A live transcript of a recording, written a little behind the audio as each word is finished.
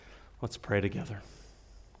Let's pray together.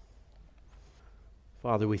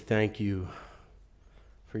 Father, we thank you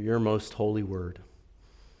for your most holy word.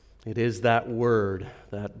 It is that word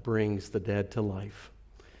that brings the dead to life.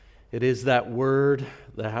 It is that word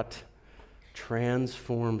that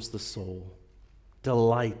transforms the soul,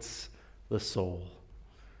 delights the soul.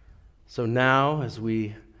 So now, as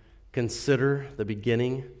we consider the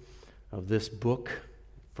beginning of this book,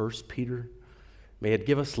 1 Peter, may it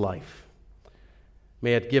give us life.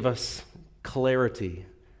 May it give us clarity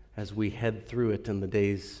as we head through it in the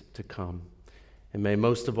days to come. And may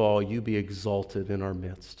most of all, you be exalted in our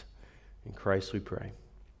midst. In Christ we pray.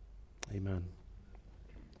 Amen.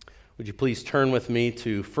 Would you please turn with me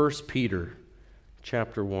to 1 Peter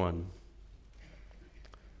chapter 1.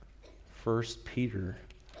 1 Peter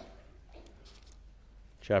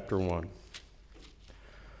chapter 1.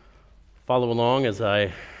 Follow along as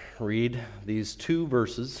I read these two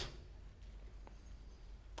verses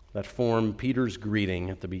that form Peter's greeting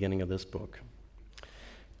at the beginning of this book.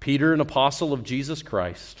 Peter, an apostle of Jesus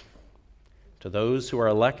Christ, to those who are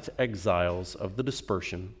elect exiles of the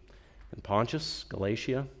dispersion in Pontus,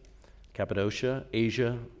 Galatia, Cappadocia,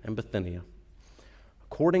 Asia, and Bithynia,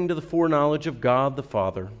 according to the foreknowledge of God the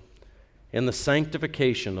Father, and the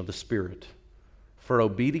sanctification of the Spirit, for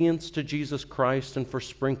obedience to Jesus Christ and for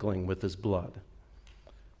sprinkling with his blood.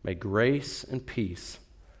 May grace and peace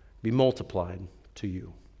be multiplied to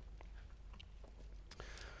you.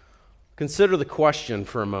 Consider the question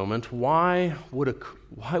for a moment, why would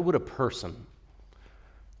a person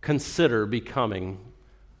consider becoming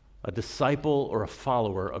a disciple or a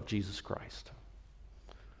follower of Jesus Christ?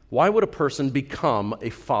 Why would a person become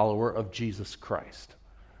a follower of Jesus Christ?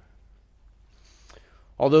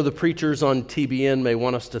 Although the preachers on TBN may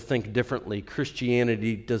want us to think differently,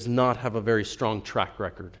 Christianity does not have a very strong track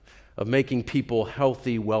record of making people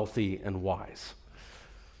healthy, wealthy, and wise.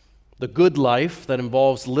 The good life that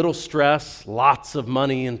involves little stress, lots of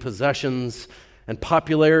money and possessions, and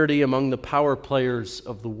popularity among the power players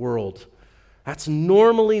of the world, that's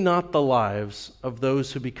normally not the lives of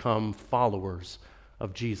those who become followers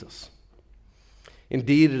of Jesus.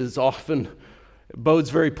 Indeed, it bodes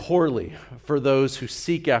very poorly for those who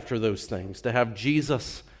seek after those things, to have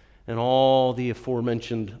Jesus and all the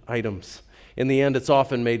aforementioned items. In the end, it's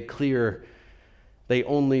often made clear they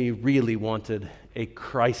only really wanted a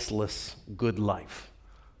Christless good life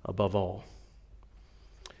above all.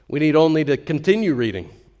 We need only to continue reading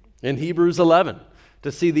in Hebrews 11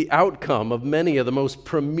 to see the outcome of many of the most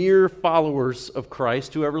premier followers of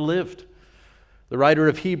Christ who ever lived. The writer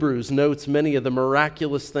of Hebrews notes many of the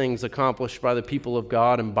miraculous things accomplished by the people of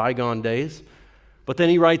God in bygone days, but then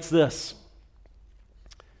he writes this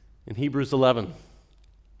in Hebrews 11.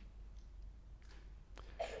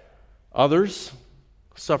 Others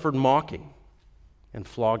suffered mocking and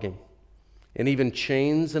flogging, and even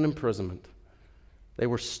chains and imprisonment. They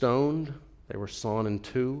were stoned, they were sawn in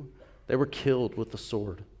two, they were killed with the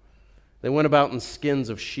sword. They went about in skins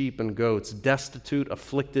of sheep and goats, destitute,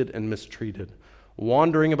 afflicted, and mistreated,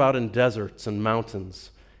 wandering about in deserts and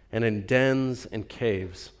mountains, and in dens and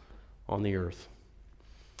caves on the earth.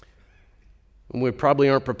 And we probably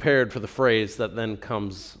aren't prepared for the phrase that then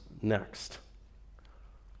comes next,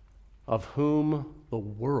 of whom the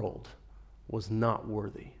world was not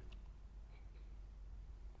worthy.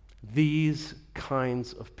 These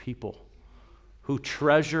kinds of people who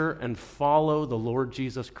treasure and follow the Lord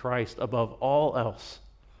Jesus Christ above all else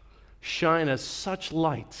shine as such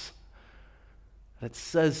lights that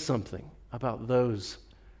says something about those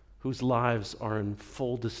whose lives are in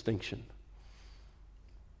full distinction,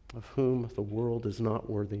 of whom the world is not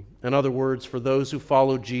worthy. In other words, for those who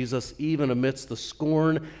follow Jesus, even amidst the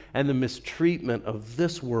scorn and the mistreatment of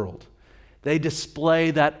this world, they display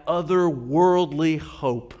that otherworldly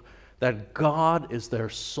hope that God is their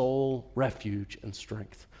sole refuge and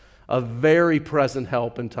strength, a very present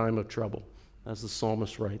help in time of trouble, as the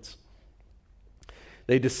psalmist writes.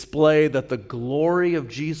 They display that the glory of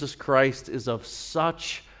Jesus Christ is of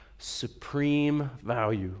such supreme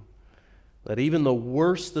value that even the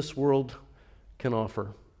worst this world can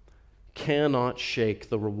offer cannot shake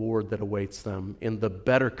the reward that awaits them in the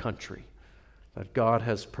better country that God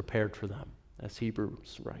has prepared for them, as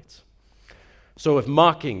Hebrews writes. So if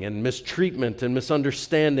mocking and mistreatment and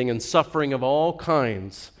misunderstanding and suffering of all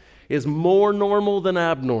kinds is more normal than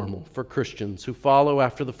abnormal for Christians who follow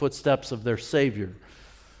after the footsteps of their Savior,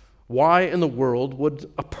 why in the world would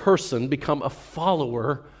a person become a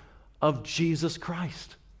follower of Jesus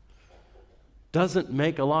Christ? Doesn't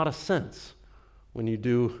make a lot of sense when you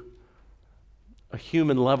do a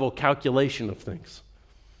human level calculation of things.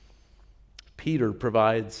 Peter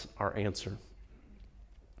provides our answer.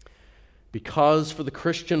 because for the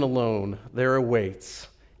Christian alone there awaits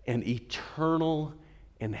an eternal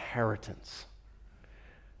inheritance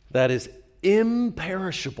that is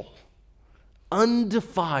imperishable,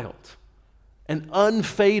 undefiled, and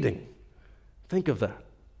unfading. Think of that.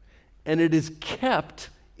 And it is kept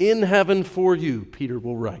in heaven for you, Peter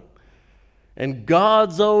will write. And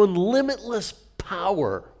God's own limitless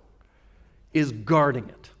power is guarding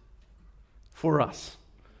it for us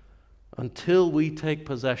until we take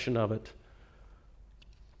possession of it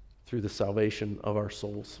through the salvation of our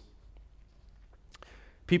souls.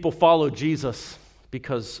 People follow Jesus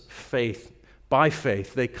because by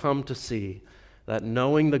faith, they come to see that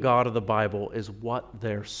knowing the God of the Bible is what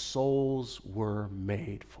their souls were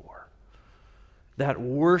made for. That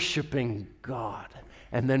worshiping God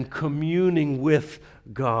and then communing with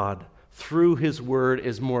God through His Word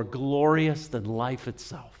is more glorious than life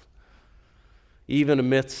itself. Even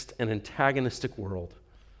amidst an antagonistic world,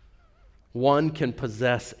 one can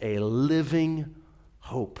possess a living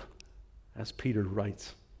hope, as Peter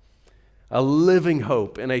writes. A living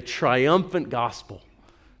hope in a triumphant gospel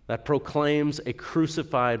that proclaims a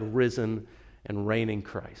crucified, risen, and reigning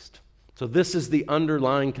Christ. So this is the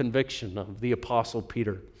underlying conviction of the Apostle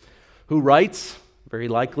Peter, who writes, very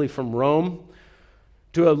likely from Rome,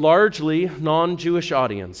 to a largely non-Jewish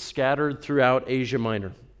audience scattered throughout Asia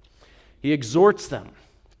Minor. He exhorts them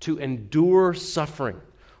to endure suffering,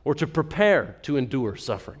 or to prepare to endure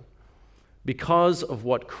suffering, because of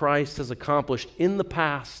what Christ has accomplished in the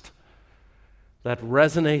past that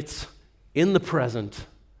resonates in the present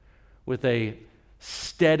with a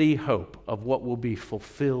steady hope of what will be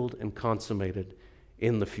fulfilled and consummated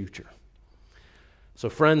in the future. So,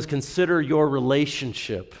 friends, consider your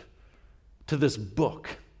relationship to this book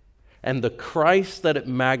and the Christ that it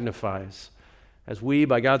magnifies as we,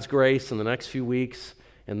 by God's grace, in the next few weeks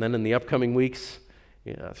and then in the upcoming weeks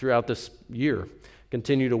throughout this year,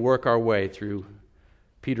 continue to work our way through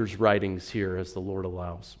Peter's writings here as the Lord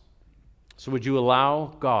allows. So would you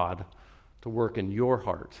allow God to work in your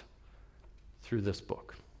heart through this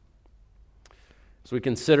book? As we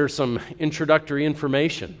consider some introductory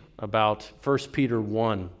information about 1 Peter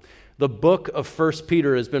 1, the book of 1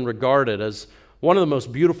 Peter has been regarded as one of the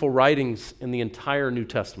most beautiful writings in the entire New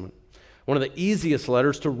Testament, one of the easiest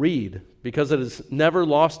letters to read because it has never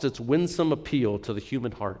lost its winsome appeal to the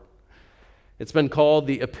human heart. It's been called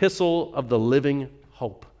the Epistle of the Living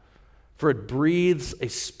Hope, for it breathes a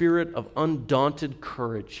spirit of undaunted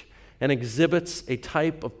courage and exhibits a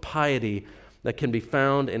type of piety that can be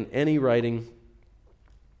found in any writing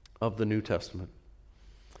of the New Testament.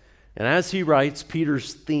 And as he writes,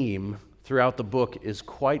 Peter's theme throughout the book is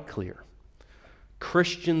quite clear.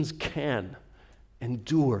 Christians can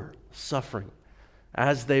endure suffering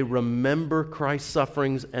as they remember Christ's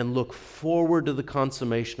sufferings and look forward to the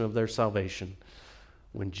consummation of their salvation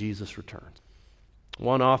when Jesus returns.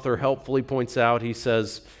 One author helpfully points out, he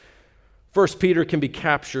says, 1 Peter can be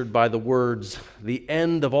captured by the words, "The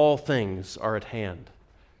end of all things are at hand."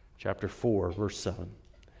 Chapter 4, verse 7.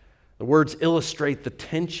 The words illustrate the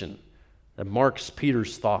tension that marks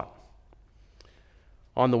Peter's thought.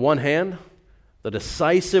 On the one hand, the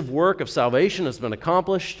decisive work of salvation has been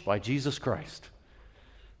accomplished by Jesus Christ.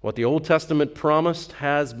 What the Old Testament promised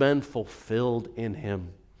has been fulfilled in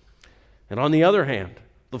Him. And on the other hand,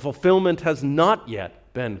 the fulfillment has not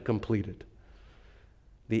yet been completed.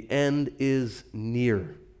 The end is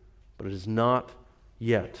near, but it has not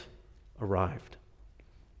yet arrived.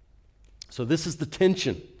 So this is the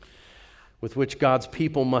tension with which God's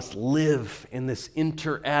people must live in this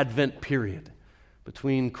inter-Advent period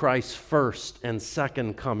between Christ's first and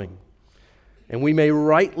second coming. And we may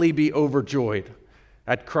rightly be overjoyed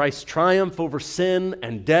at Christ's triumph over sin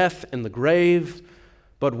and death and the grave,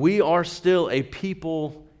 but we are still a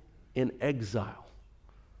people in exile,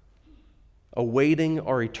 awaiting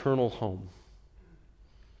our eternal home.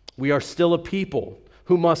 We are still a people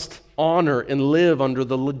who must honor and live under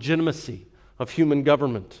the legitimacy of human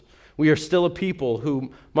government. We are still a people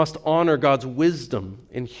who must honor God's wisdom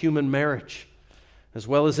in human marriage, as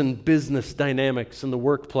well as in business dynamics in the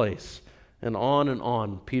workplace. And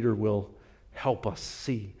on Peter will help us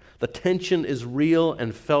see. The tension is real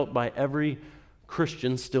and felt by every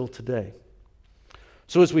Christian still today.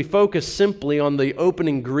 So as we focus simply on the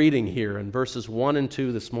opening greeting here in verses 1 and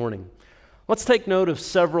 2 this morning, let's take note of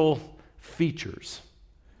several features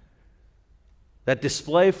that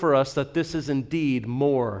display for us that this is indeed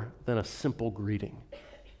more than a simple greeting.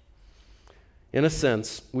 In a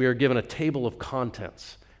sense, we are given a table of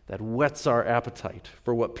contents that whets our appetite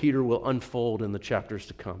for what Peter will unfold in the chapters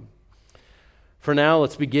to come. For now,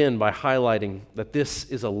 let's begin by highlighting that this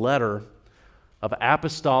is a letter of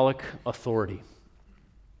apostolic authority.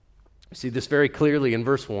 We see this very clearly in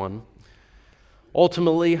verse 1.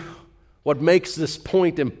 Ultimately, what makes this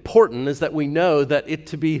point important is that we know that it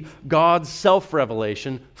to be God's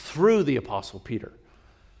self-revelation through the Apostle Peter.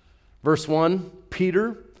 Verse 1,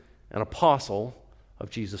 Peter, an apostle of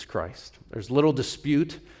Jesus Christ. There's little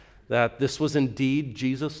dispute that this was indeed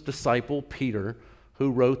Jesus' disciple, Peter,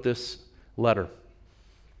 who wrote this letter.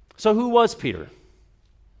 So who was Peter?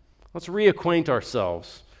 Let's reacquaint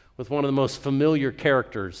ourselves with one of the most familiar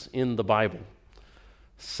characters in the Bible,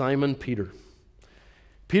 Simon Peter.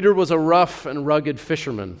 Peter was a rough and rugged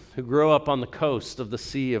fisherman who grew up on the coast of the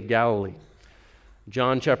Sea of Galilee.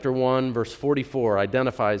 John chapter 1, verse 44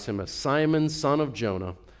 identifies him as Simon, son of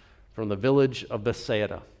Jonah, from the village of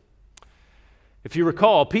Bethsaida. If you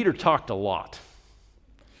recall, Peter talked a lot.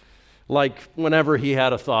 Like whenever he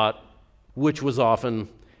had a thought, which was often,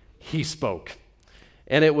 he spoke.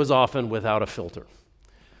 And it was often without a filter.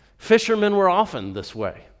 Fishermen were often this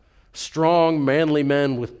way. Strong, manly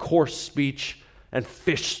men with coarse speech and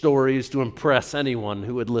fish stories to impress anyone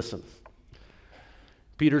who would listen.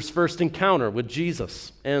 Peter's first encounter with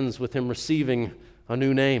Jesus ends with him receiving a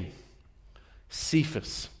new name,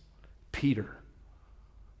 Cephas, Peter,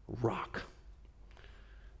 rock.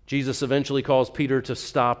 Jesus eventually calls Peter to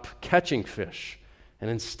stop catching fish and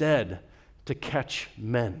instead to catch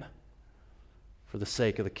men for the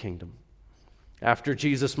sake of the kingdom. After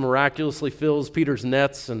Jesus miraculously fills Peter's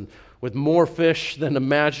nets and with more fish than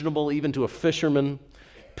imaginable even to a fisherman,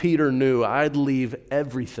 Peter knew, I'd leave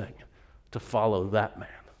everything to follow that man.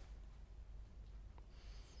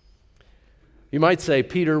 You might say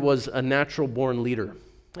Peter was a natural-born leader,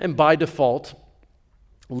 and by default,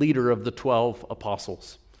 leader of the 12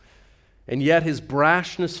 apostles. And yet his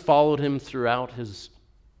brashness followed him throughout his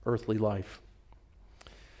earthly life.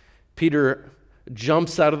 Peter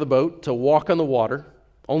jumps out of the boat to walk on the water,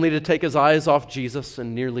 only to take his eyes off Jesus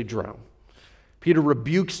and nearly drown. Peter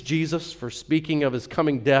rebukes Jesus for speaking of his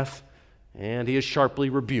coming death, and he is sharply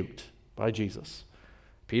rebuked by Jesus.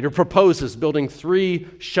 Peter proposes building 3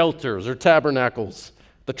 shelters or tabernacles,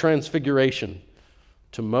 the Transfiguration,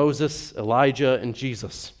 to Moses, Elijah, and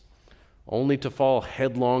Jesus, only to fall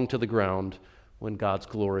headlong to the ground when God's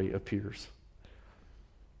glory appears.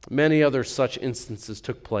 Many other such instances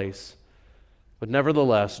took place, but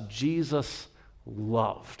nevertheless, Jesus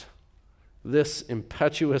loved this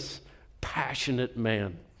impetuous, passionate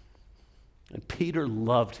man, and Peter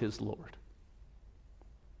loved his Lord.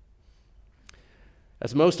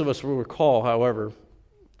 As most of us will recall, however,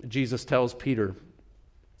 Jesus tells Peter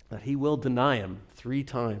that he will deny him 3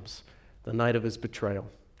 times the night of his betrayal.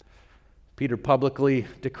 Peter publicly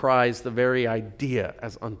decries the very idea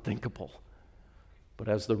as unthinkable. But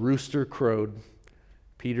as the rooster crowed,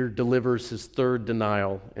 Peter delivers his 3rd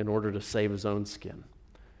denial in order to save his own skin.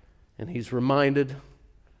 And he's reminded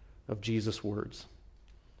of Jesus' words.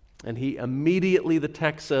 And he immediately, the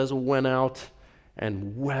text says, went out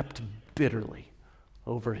and wept bitterly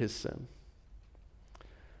over his sin.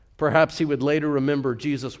 Perhaps he would later remember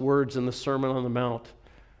Jesus' words in the Sermon on the Mount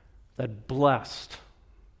that blessed,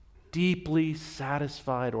 deeply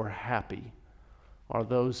satisfied, or happy are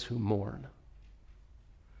those who mourn.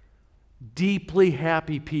 Deeply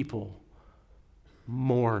happy people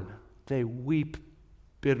mourn. They weep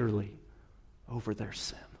bitterly over their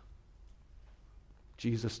sin.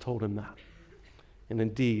 Jesus told him that. And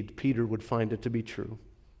indeed, Peter would find it to be true.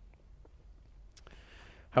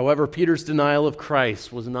 However, Peter's denial of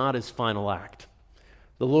Christ was not his final act.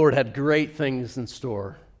 The Lord had great things in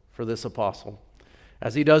store for this apostle,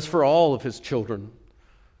 as he does for all of his children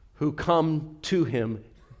who come to him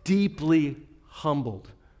deeply humbled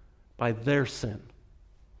by their sin,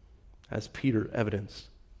 as Peter evidenced.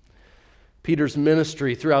 Peter's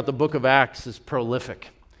ministry throughout the book of Acts is prolific.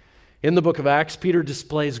 In the book of Acts, Peter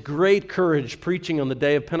displays great courage preaching on the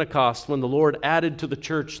day of Pentecost when the Lord added to the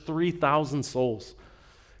church 3,000 souls.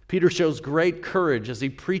 Peter shows great courage as he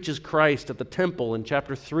preaches Christ at the temple in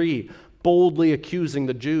chapter 3, boldly accusing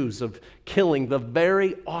the Jews of killing the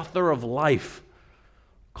very author of life,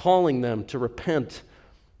 calling them to repent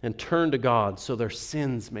and turn to God so their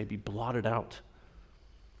sins may be blotted out.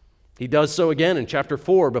 He does so again in chapter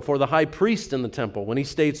 4 before the high priest in the temple when he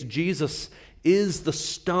states Jesus is the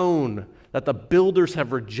stone that the builders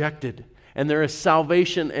have rejected, and there is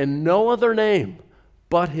salvation in no other name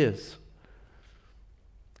but his.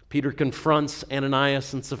 Peter confronts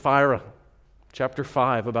Ananias and Sapphira, chapter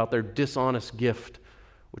 5, about their dishonest gift,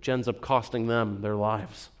 which ends up costing them their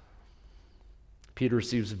lives. Peter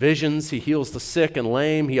receives visions, he heals the sick and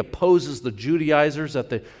lame, he opposes the Judaizers at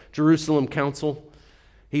the Jerusalem council.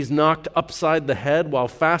 He's knocked upside the head while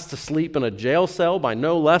fast asleep in a jail cell by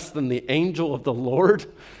no less than the angel of the Lord,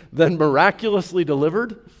 then miraculously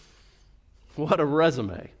delivered. What a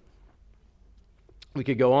resume. We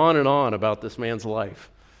could go on and on about this man's life.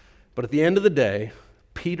 But at the end of the day,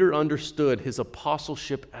 Peter understood his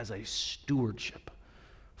apostleship as a stewardship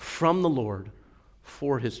from the Lord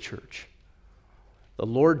for his church. The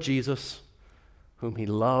Lord Jesus, whom he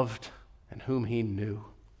loved and whom he knew.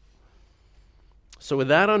 So with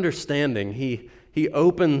that understanding, he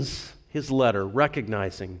opens his letter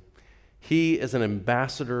recognizing he is an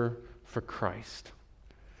ambassador for Christ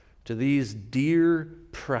to these dear,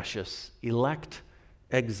 precious, elect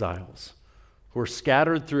exiles who are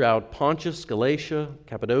scattered throughout Pontus, Galatia,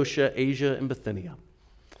 Cappadocia, Asia, and Bithynia.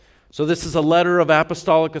 So this is a letter of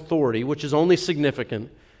apostolic authority, which is only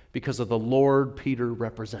significant because of the Lord Peter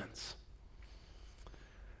represents.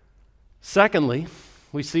 Secondly,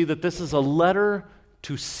 we see that this is a letter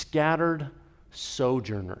to scattered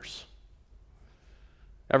sojourners.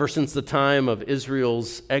 Ever since the time of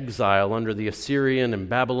Israel's exile under the Assyrian and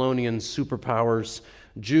Babylonian superpowers,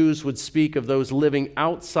 Jews would speak of those living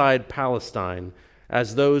outside Palestine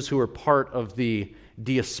as those who are part of the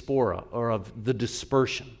diaspora or of the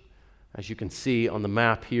dispersion. As you can see on the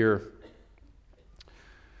map here,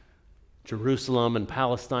 Jerusalem and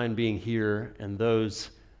Palestine being here, and those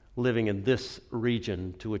living in this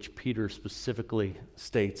region to which Peter specifically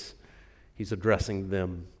states he's addressing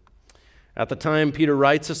them. At the time Peter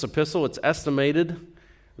writes this epistle, it's estimated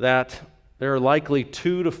that there are likely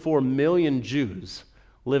 2 to 4 million Jews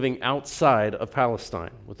living outside of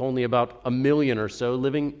Palestine, with only about 1 million or so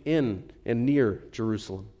living in and near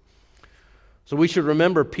Jerusalem. So we should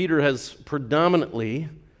remember Peter has predominantly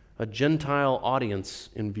a Gentile audience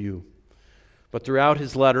in view. But throughout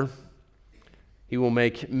his letter, he will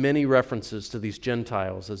make many references to these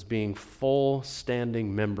Gentiles as being full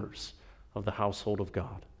standing members of the household of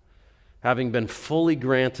God, having been fully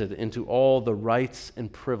granted into all the rights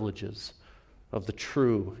and privileges of the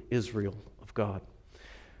true Israel of God.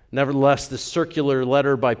 Nevertheless, this circular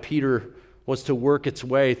letter by Peter was to work its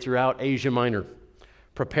way throughout Asia Minor,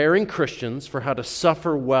 preparing Christians for how to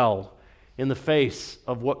suffer well in the face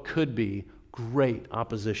of what could be great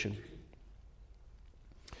opposition.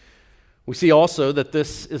 We see also that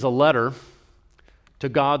this is a letter to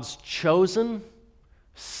God's chosen,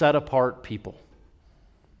 set-apart people.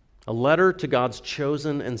 A letter to God's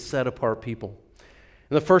chosen and set-apart people.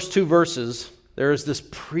 In the first 2 verses, there is this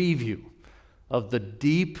preview of the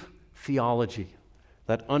deep theology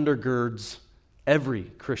that undergirds every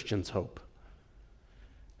Christian's hope.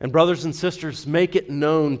 And brothers and sisters, make it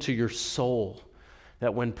known to your soul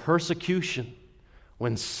that when persecution,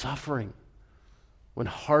 when suffering, when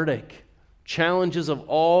heartache, challenges of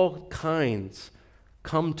all kinds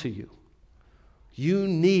come to you, you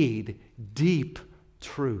need deep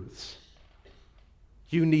truths.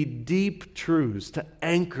 You need deep truths to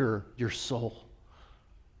anchor your soul.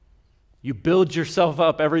 You build yourself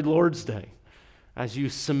up every Lord's Day as you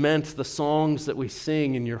cement the songs that we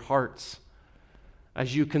sing in your hearts,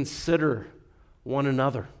 as you consider one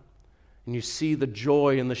another, and you see the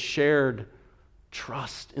joy and the shared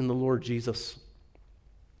trust in the Lord Jesus.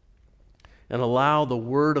 And allow the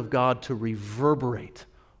Word of God to reverberate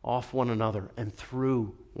off one another and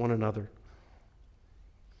through one another.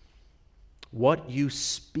 What you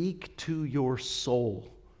speak to your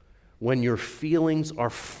soul when your feelings are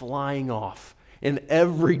flying off in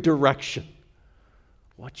every direction,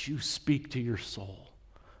 what you speak to your soul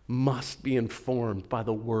must be informed by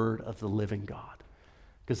the Word of the living God.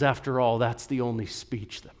 Because after all, that's the only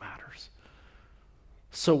speech that matters.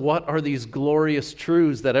 So what are these glorious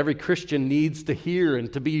truths that every Christian needs to hear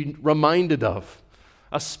and to be reminded of,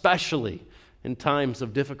 especially in times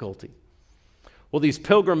of difficulty? Well, these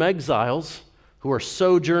pilgrim exiles who are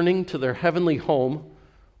sojourning to their heavenly home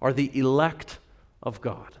are the elect of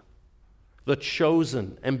God, the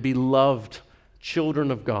chosen and beloved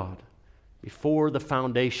children of God before the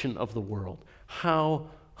foundation of the world. How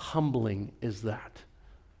humbling is that?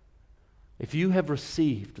 If you have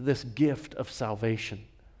received this gift of salvation,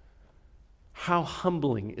 how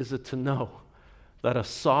humbling is it to know that a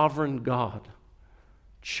sovereign God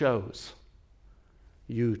chose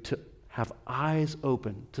you to have eyes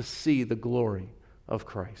open to see the glory of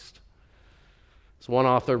Christ? As one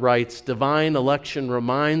author writes, divine election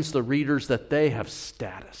reminds the readers that they have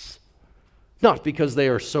status, not because they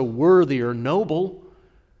are so worthy or noble,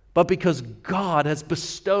 but because God has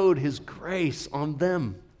bestowed His grace on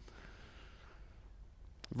them.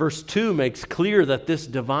 Verse 2 makes clear that this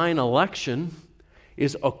divine election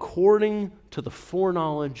is according to the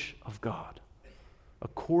foreknowledge of God.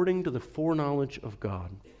 according to the foreknowledge of God.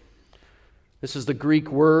 This is the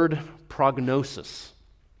Greek word prognosis.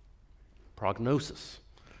 Prognosis.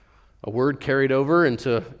 A word carried over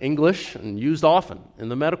into English and used often in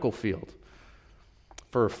the medical field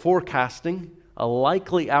for forecasting a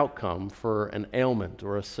likely outcome for an ailment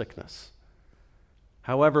or a sickness.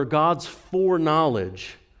 However, God's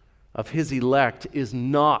foreknowledge of his elect is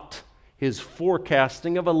not his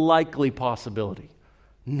forecasting of a likely possibility.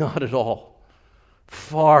 Not at all.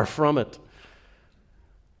 Far from it.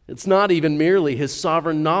 It's not even merely his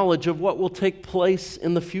sovereign knowledge of what will take place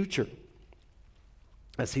in the future.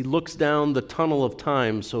 As he looks down the tunnel of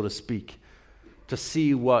time, so to speak, to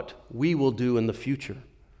see what we will do in the future.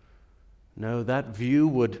 No, that view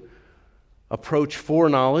would approach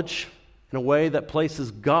foreknowledge in a way that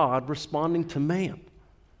places God responding to man,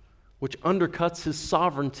 which undercuts his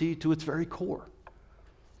sovereignty to its very core.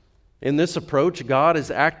 In this approach, God is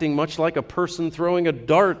acting much like a person throwing a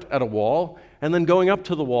dart at a wall and then going up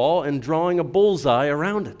to the wall and drawing a bullseye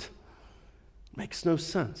around it. Makes no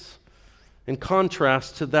sense. In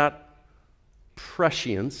contrast to that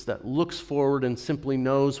prescience that looks forward and simply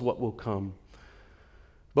knows what will come.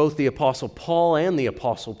 Both the Apostle Paul and the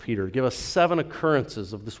Apostle Peter give us 7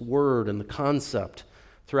 occurrences of this word and the concept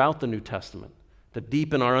throughout the New Testament to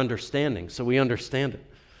deepen our understanding so we understand it.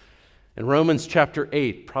 In Romans chapter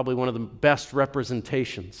 8, probably one of the best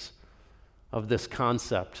representations of this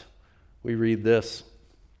concept, we read this: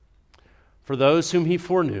 "For those whom he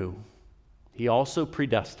foreknew, he also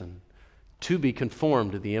predestined to be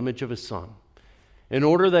conformed to the image of his Son, in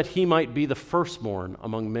order that he might be the firstborn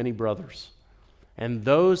among many brothers. And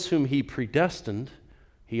those whom he predestined,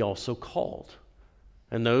 he also called.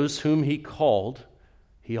 And those whom he called,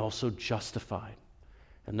 he also justified.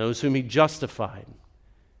 And those whom he justified,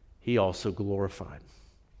 he also glorified."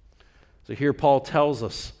 So here Paul tells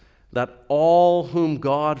us that all whom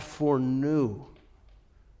God foreknew,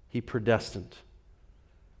 he predestined,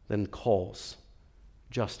 then calls,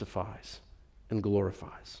 justifies, and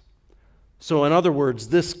glorifies. So in other words,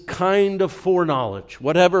 this kind of foreknowledge,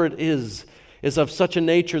 whatever it is of such a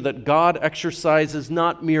nature that God exercises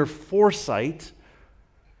not mere foresight,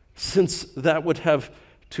 since that would have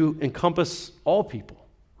to encompass all people,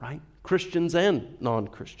 right? Christians and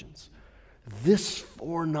non-Christians. This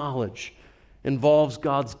foreknowledge involves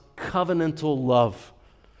God's covenantal love,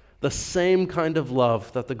 the same kind of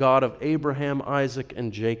love that the God of Abraham, Isaac,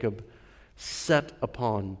 and Jacob set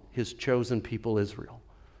upon his chosen people Israel,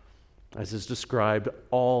 as is described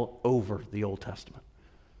all over the Old Testament.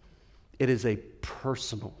 It is a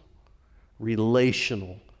personal,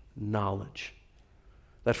 relational knowledge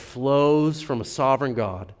that flows from a sovereign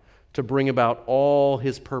God to bring about all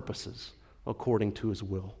his purposes according to his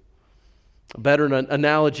will. A better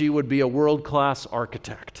analogy would be a world-class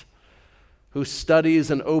architect who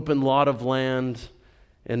studies an open lot of land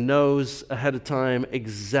and knows ahead of time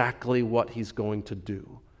exactly what he's going to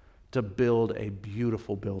do to build a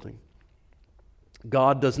beautiful building.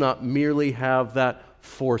 God does not merely have that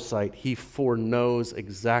foresight. He foreknows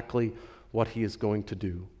exactly what he is going to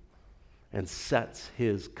do and sets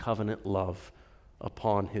his covenant love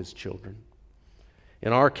upon his children.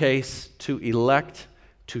 In our case, to elect,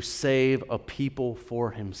 to save a people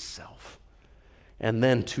for himself, and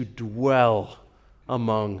then to dwell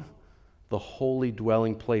among the holy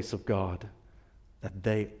dwelling place of God that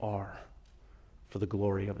they are for the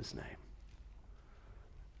glory of his name.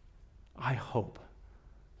 I hope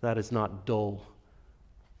that is not dull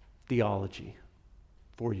theology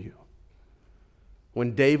for you.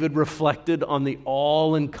 When David reflected on the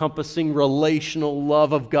all-encompassing relational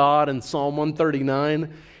love of God in Psalm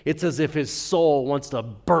 139, it's as if his soul wants to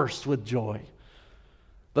burst with joy.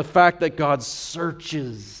 The fact that God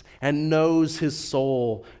searches and knows his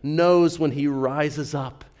soul, knows when he rises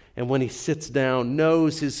up and when he sits down,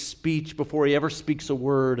 knows his speech before he ever speaks a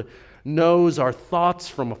word, knows our thoughts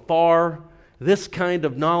from afar. This kind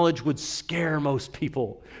of knowledge would scare most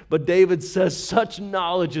people. But David says, such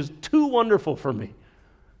knowledge is too wonderful for me.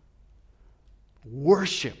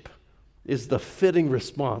 Worship is the fitting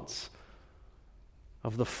response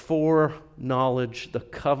of the foreknowledge, the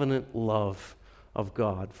covenant love of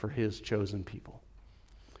God for his chosen people.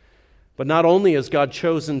 But not only has God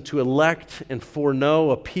chosen to elect and foreknow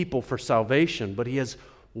a people for salvation, but he has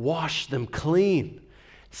washed them clean,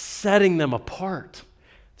 setting them apart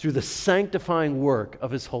through the sanctifying work of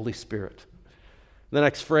his Holy Spirit. The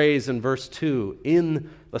next phrase in verse 2,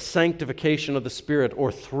 in the sanctification of the Spirit, or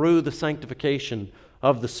through the sanctification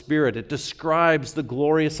of the Spirit, it describes the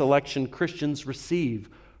glorious election Christians receive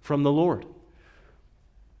from the Lord.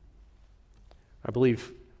 I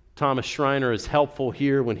believe Thomas Schreiner is helpful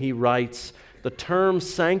here when he writes The term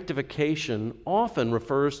sanctification often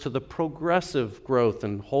refers to the progressive growth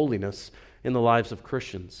and holiness in the lives of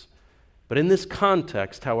Christians. But in this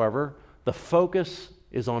context, however, the focus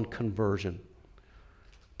is on conversion.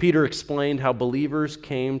 Peter explained how believers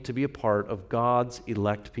came to be a part of God's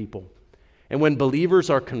elect people. And when believers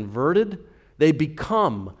are converted, they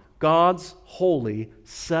become God's holy,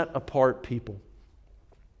 set-apart people.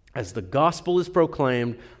 As the gospel is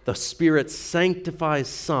proclaimed, the Spirit sanctifies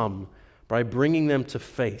some by bringing them to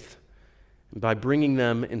faith, and by bringing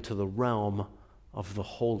them into the realm of the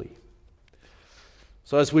holy.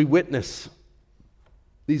 So as we witness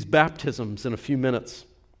these baptisms in a few minutes,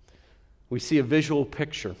 we see a visual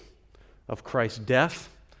picture of Christ's death,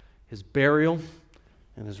 his burial,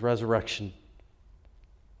 and his resurrection,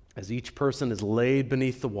 as each person is laid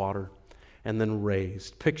beneath the water and then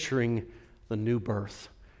raised, picturing the new birth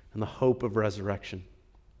and the hope of resurrection,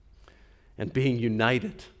 and being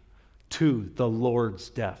united to the Lord's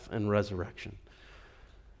death and resurrection.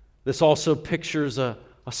 This also pictures a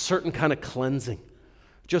certain kind of cleansing.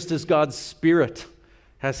 Just as God's Spirit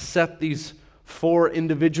has set these 4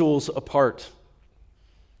 individuals apart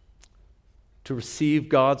to receive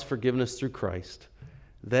God's forgiveness through Christ,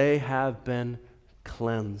 they have been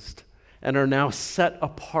cleansed and are now set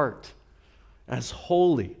apart as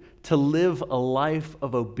holy to live a life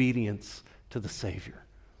of obedience to the Savior.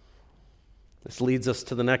 This leads us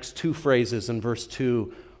to the next 2 phrases in verse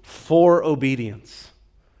 2, for obedience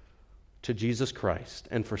to Jesus Christ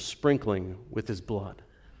and for sprinkling with his blood.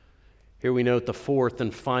 Here we note the 4th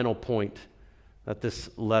and final point that this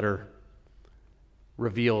letter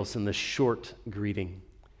reveals in this short greeting.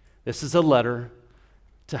 This is a letter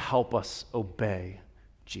to help us obey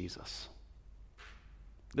Jesus.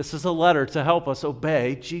 This is a letter to help us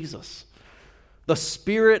obey Jesus. The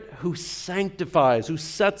Spirit who sanctifies, who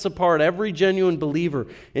sets apart every genuine believer,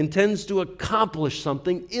 intends to accomplish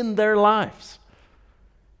something in their lives.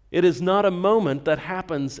 It is not a moment that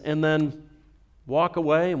happens and then walk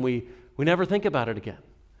away and we never think about it again.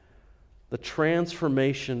 The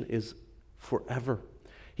transformation is forever.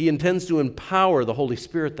 He intends to empower the Holy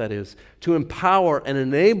Spirit, that is, to empower and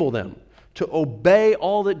enable them to obey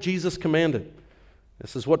all that Jesus commanded.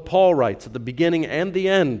 This is what Paul writes at the beginning and the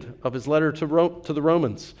end of his letter to the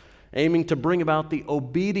Romans, aiming to bring about the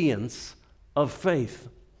obedience of faith.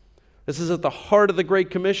 This is at the heart of the Great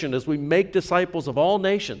Commission as we make disciples of all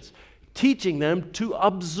nations, teaching them to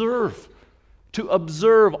observe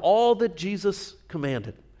all that Jesus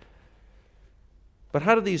commanded. But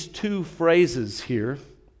how do these 2 phrases here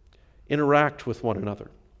interact with one another?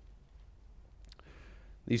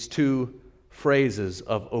 These 2 phrases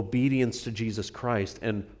of obedience to Jesus Christ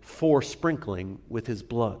and for sprinkling with his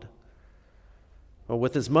blood. Well,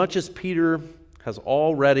 with as much as Peter has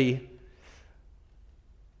already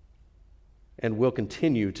and will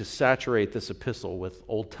continue to saturate this epistle with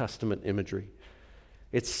Old Testament imagery,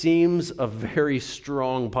 it seems a very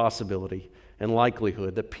strong possibility and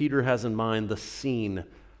likelihood that Peter has in mind the scene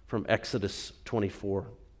from Exodus 24.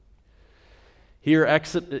 Here,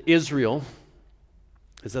 Israel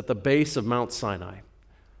is at the base of Mount Sinai,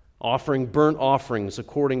 offering burnt offerings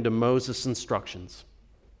according to Moses' instructions.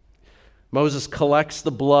 Moses collects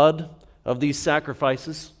the blood of these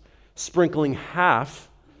sacrifices, sprinkling half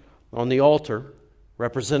on the altar,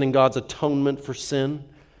 representing God's atonement for sin,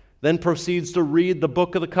 then proceeds to read the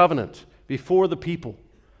book of the covenant before the people,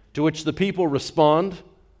 to which the people respond,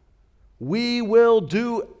 "We will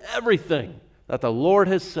do everything that the Lord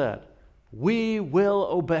has said. We will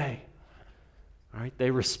obey." All right,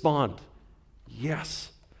 they respond,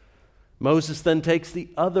 yes. Moses then takes the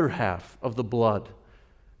other half of the blood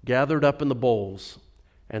gathered up in the bowls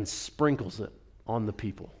and sprinkles it on the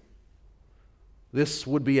people. This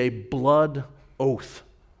would be a blood oath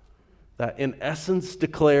that in essence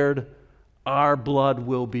declared our blood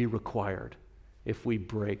will be required if we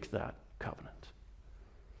break that covenant.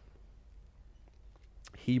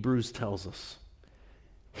 Hebrews tells us,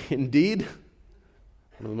 indeed,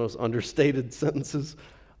 one of the most understated sentences,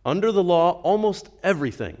 under the law, almost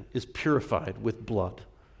everything is purified with blood.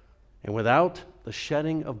 And without the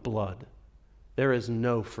shedding of blood, there is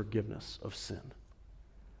no forgiveness of sin.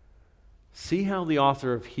 See how the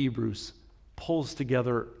author of Hebrews pulls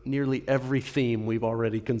together nearly every theme we've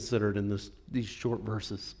already considered in these short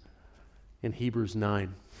verses in Hebrews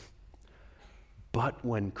 9. But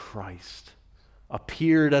when Christ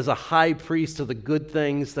appeared as a high priest of the good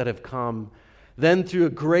things that have come, then through a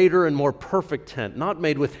greater and more perfect tent, not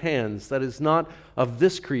made with hands, that is not of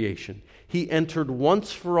this creation, he entered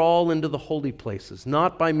once for all into the holy places,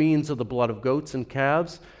 not by means of the blood of goats and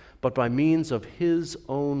calves, but by means of his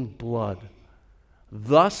own blood,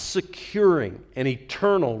 thus securing an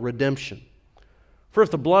eternal redemption. For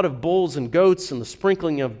if the blood of bulls and goats and the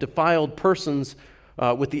sprinkling of defiled persons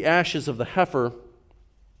with the ashes of the heifer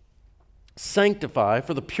sanctify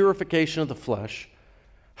for the purification of the flesh,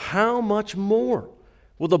 how much more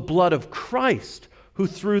will the blood of Christ, who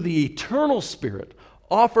through the eternal Spirit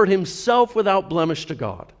offered himself without blemish to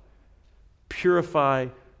God, purify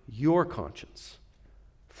your conscience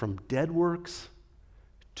from dead works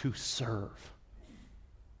to serve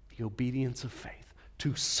the obedience of faith,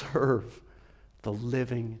 to serve the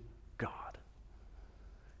living God.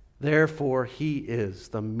 Therefore, he is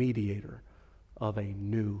the mediator of a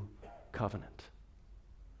new covenant.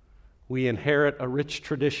 We inherit a rich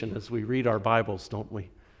tradition as we read our Bibles, don't we?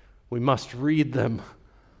 We must read them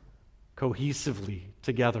cohesively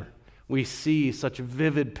together. We see such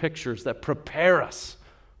vivid pictures that prepare us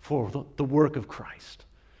for the work of Christ,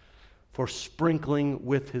 for sprinkling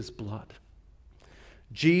with his blood.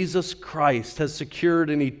 Jesus Christ has secured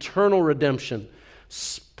an eternal redemption,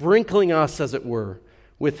 sprinkling us, as it were,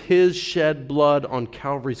 with his shed blood on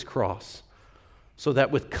Calvary's cross, so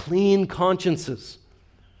that with clean consciences,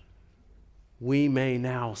 we may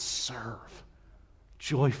now serve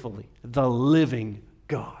joyfully the living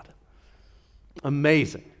God.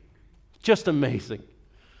 Amazing. Just amazing.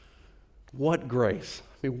 What grace.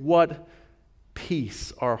 I mean, what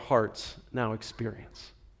peace our hearts now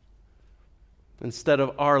experience. Instead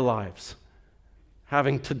of our lives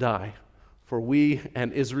having to die, for we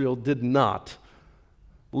and Israel did not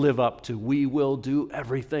live up to, we will do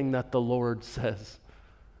everything that the Lord says.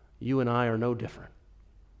 You and I are no different.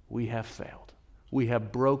 We have failed. We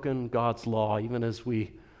have broken God's law, even as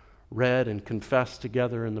we read and confessed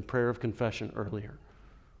together in the prayer of confession earlier.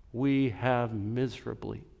 We have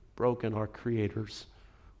miserably broken our Creator's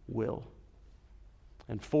will.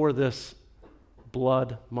 And for this,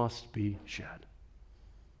 blood must be shed.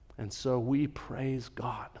 And so we praise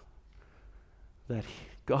God that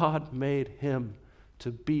God made him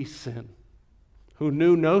to be sin, who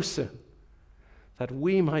knew no sin, that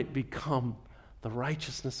we might become the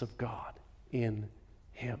righteousness of God in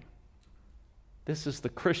him. This is the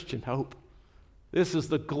Christian hope. This is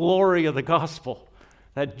the glory of the gospel,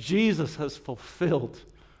 that Jesus has fulfilled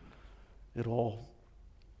it all.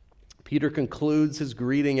 Peter concludes his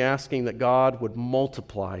greeting asking that God would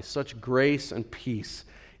multiply such grace and peace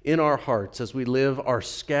in our hearts as we live our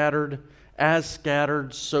scattered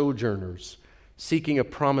sojourners, seeking a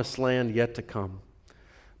promised land yet to come.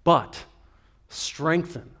 But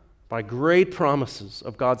strengthened by great promises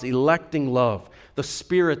of God's electing love, the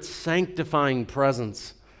Spirit's sanctifying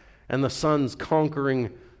presence, and the Son's conquering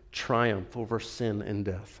triumph over sin and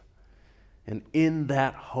death. And in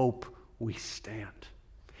that hope we stand.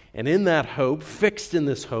 And in that hope, fixed in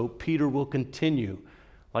this hope, Peter will continue,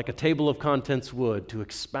 like a table of contents would, to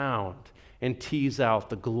expound and tease out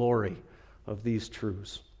the glory of these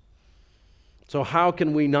truths. So how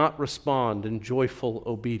can we not respond in joyful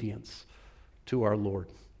obedience to our Lord?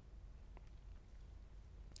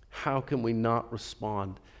 How can we not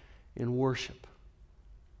respond in worship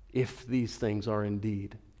if these things are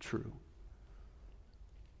indeed true?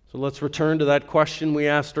 So let's return to that question we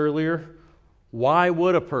asked earlier. Why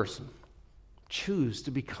would a person choose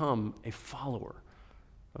to become a follower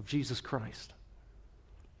of Jesus Christ?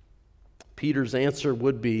 Peter's answer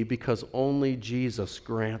would be because only Jesus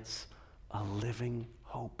grants a living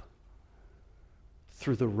hope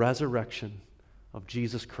through the resurrection of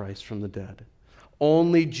Jesus Christ from the dead.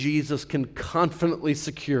 Only Jesus can confidently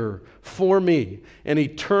secure for me an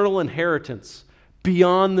eternal inheritance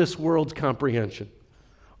beyond this world's comprehension.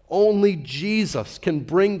 Only Jesus can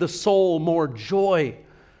bring the soul more joy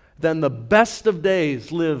than the best of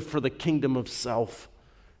days lived for the kingdom of self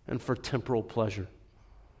and for temporal pleasure.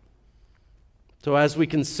 So as we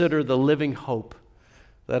consider the living hope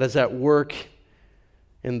that is at work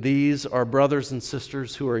in these, our brothers and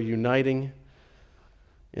sisters who are uniting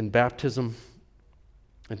in baptism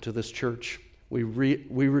into this church, we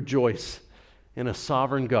rejoice in a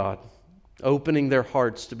sovereign God, opening their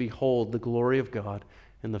hearts to behold the glory of God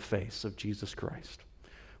in the face of Jesus Christ.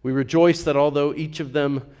 We rejoice that although each of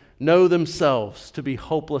them know themselves to be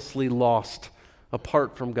hopelessly lost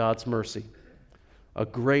apart from God's mercy, a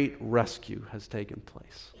great rescue has taken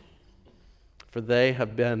place. For they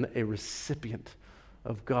have been a recipient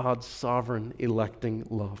of God's sovereign electing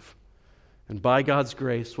love, and by God's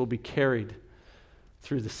grace will be carried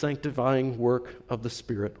through the sanctifying work of the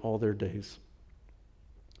Spirit all their days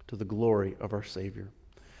to the glory of our Savior.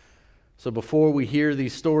 So before we hear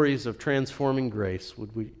these stories of transforming grace,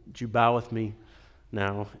 would you bow with me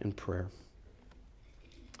now in prayer?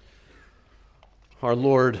 Our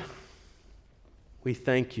Lord, we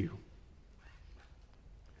thank you.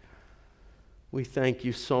 We thank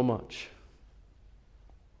you so much.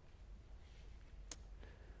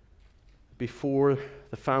 Before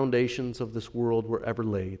the foundations of this world were ever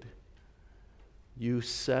laid, you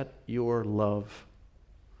set your love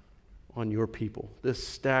on your people. This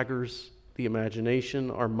staggers the imagination,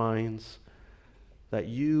 our minds, that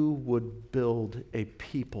you would build a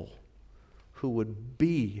people who would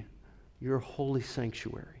be your holy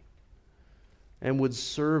sanctuary and would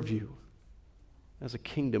serve you as a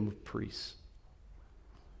kingdom of priests.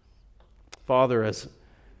 Father, as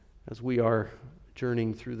we are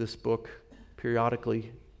journeying through this book periodically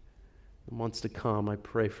in the months to come, I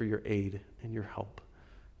pray for your aid and your help.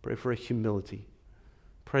 Pray for a humility.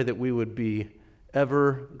 Pray that we would be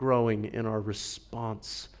ever growing in our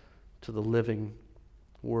response to the living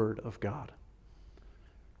Word of God.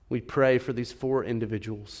 We pray for these 4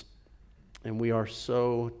 individuals, and we are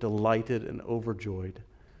so delighted and overjoyed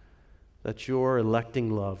that your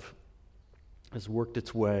electing love has worked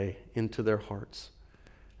its way into their hearts,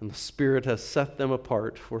 and the Spirit has set them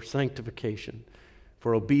apart for sanctification,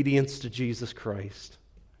 for obedience to Jesus Christ,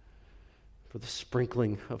 for the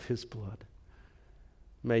sprinkling of his blood.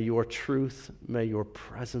 May your truth, may your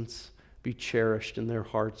presence be cherished in their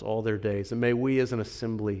hearts all their days, and may we as an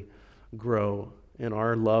assembly grow in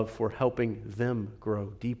our love for helping them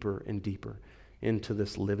grow deeper and deeper into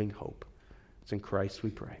this living hope. It's in Christ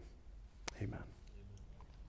we pray. Amen.